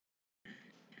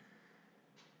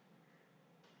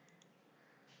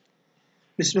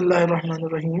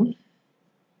बिस्मिल्लाहिर्रहमानिर्रहीम।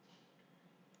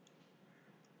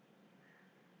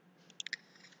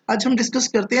 आज हम डिस्कस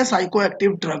करते हैं साइको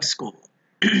एक्टिव ड्रग्स को।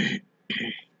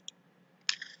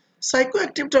 साइको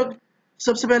एक्टिव ड्रग,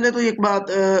 सबसे पहले तो एक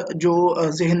बात जो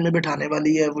जहन में बिठाने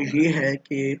वाली है वो ये है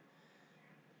कि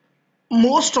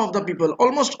most of the people,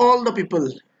 almost all the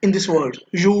people in this world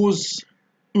use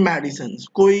medicine.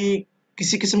 कोई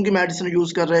किसी किस्म की मेडिसिन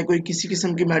यूज कर रहा है, कोई किसी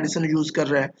किस्म की मेडिसिन यूज कर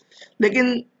रहा है,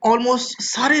 लेकिन ऑलमोस्ट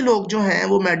सारे लोग जो हैं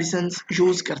वो मेडिसिन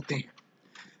यूज करते हैं।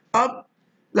 अब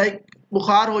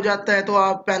बुखार हो जाता है तो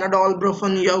आप पैनाडोल,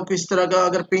 ब्रोफन या किस तरह का,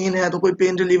 अगर पेन है तो कोई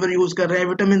पेन रिलीवर यूज कर रहे हैं,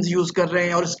 विटामिन यूज कर रहे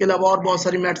हैं, और इसके अलावा और बहुत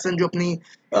सारी मेडिसिन जो अपनी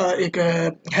एक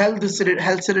हेल्थ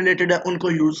से रिलेटेड है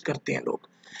उनको यूज करते हैं लोग।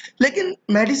 लेकिन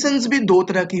मेडिसिन भी दो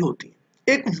तरह की होती हैं।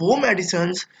 एक वो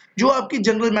मेडिसिन जो आपकी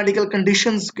जनरल मेडिकल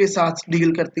कंडीशंस के साथ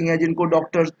डील करती हैं, जिनको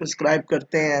डॉक्टर्स प्रिस्क्राइब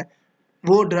करते हैं,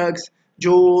 वो ड्रग्स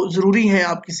जो ज़रूरी हैं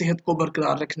आपकी सेहत को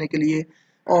बरकरार रखने के लिए,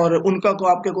 और उनका को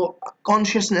आपके को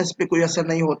कॉन्शियसनेस पे कोई असर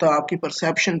नहीं होता, आपकी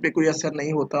परसेप्शन पे कोई असर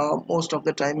नहीं होता, most of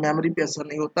the time memory पे असर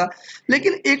नहीं होता।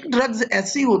 लेकिन एक ड्रग्स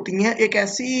ऐसी होती हैं, एक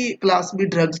ऐसी क्लास भी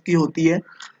ड्रग्स की होती है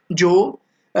जो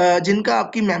जिनका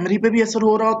आपकी मेमोरी पे भी असर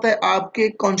हो रहा होता है, आपके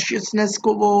कॉन्शियसनेस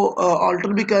को वो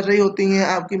ऑल्टर भी कर रही होती हैं,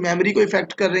 आपकी मेमोरी को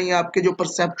इफेक्ट कर रही हैं, आपके जो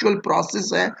परसेप्चुअल प्रोसेस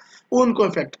है उनको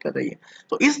इफेक्ट कर रही है।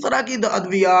 तो इस तरह की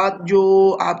अद्वियात जो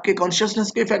आपके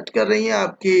कॉन्शियसनेस को इफेक्ट कर रही हैं,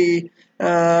 आपकी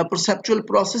परसेप्चुअल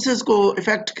प्रोसेसेस को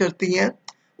इफेक्ट करती हैं,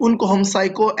 उनको हम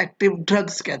साइको एक्टिव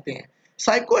ड्रग्स कहते हैं।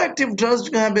 साइको एक्टिव ड्रग्स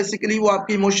जो है बेसिकली वो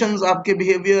आपके इमोशंस, आपके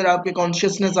बिहेवियर, आपके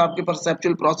कॉन्शियसनेस, आपके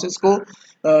परसेप्चुअल प्रोसेस को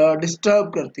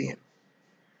डिस्टर्ब करती हैं।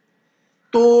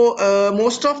 तो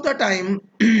मोस्ट ऑफ द टाइम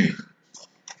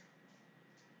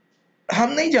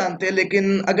हम नहीं जानते,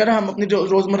 लेकिन अगर हम अपनी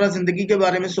रोजमर्रा जिंदगी के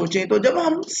बारे में सोचें तो जब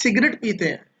हम सिगरेट पीते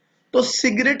हैं तो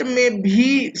सिगरेट में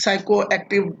भी साइको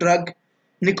एक्टिव ड्रग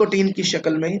निकोटीन की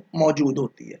शक्ल में मौजूद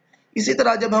होती है। इसी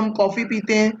तरह जब हम कॉफ़ी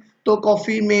पीते हैं तो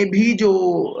कॉफ़ी में भी जो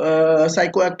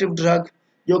साइको एक्टिव ड्रग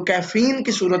जो कैफीन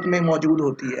की सूरत में मौजूद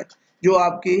होती है, जो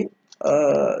आपकी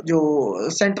जो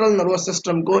सेंट्रल नर्वस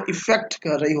सिस्टम को इफेक्ट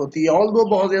कर रही होती है, ऑल्दो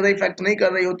बहुत ज़्यादा इफेक्ट नहीं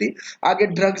कर रही होती। आगे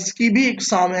ड्रग्स की भी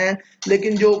इकसाम है,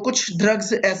 लेकिन जो कुछ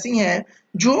ड्रग्स ऐसी हैं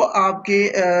जो आपके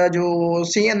जो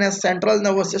सीएनएस, सेंट्रल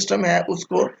नर्वस सिस्टम है,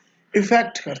 उसको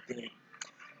इफेक्ट करती हैं।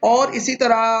 और इसी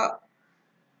तरह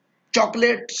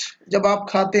चॉकलेट जब आप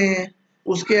खाते हैं,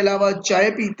 उसके अलावा चाय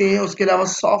पीते हैं, उसके अलावा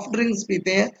सॉफ्ट ड्रिंक्स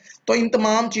पीते हैं, तो इन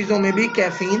तमाम चीज़ों में भी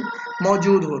कैफीन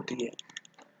मौजूद होती है।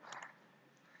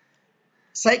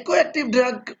 साइको एक्टिव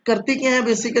ड्रग करती क्या है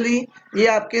बेसिकली, ये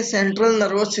आपके सेंट्रल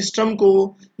नर्वस सिस्टम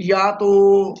को या तो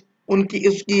उनकी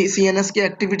उसकी सीएनएस की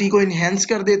एक्टिविटी को इन्हेंस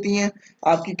कर देती हैं,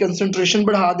 आपकी कंसंट्रेशन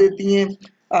बढ़ा देती हैं,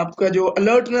 आपका जो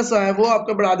अलर्टनेस है वो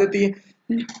आपका बढ़ा देती है,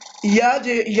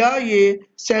 या ये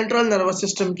सेंट्रल नर्वस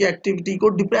सिस्टम की एक्टिविटी को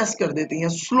डिप्रेस कर देती हैं,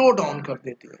 स्लो डाउन कर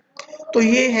देती हैं। तो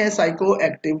ये है साइको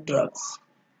एक्टिव ड्रग्स।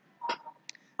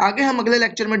 आगे हम अगले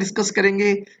लेक्चर में डिस्कस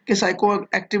करेंगे कि साइको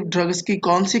एक्टिव ड्रग्स की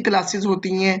कौन सी क्लासेस होती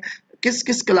हैं, किस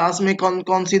किस क्लास में कौन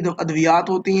कौन सी अद्वियात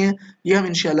होती हैं। ये हम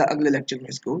इंशाल्लाह अगले लेक्चर में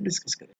इसको डिस्कस करेंगे।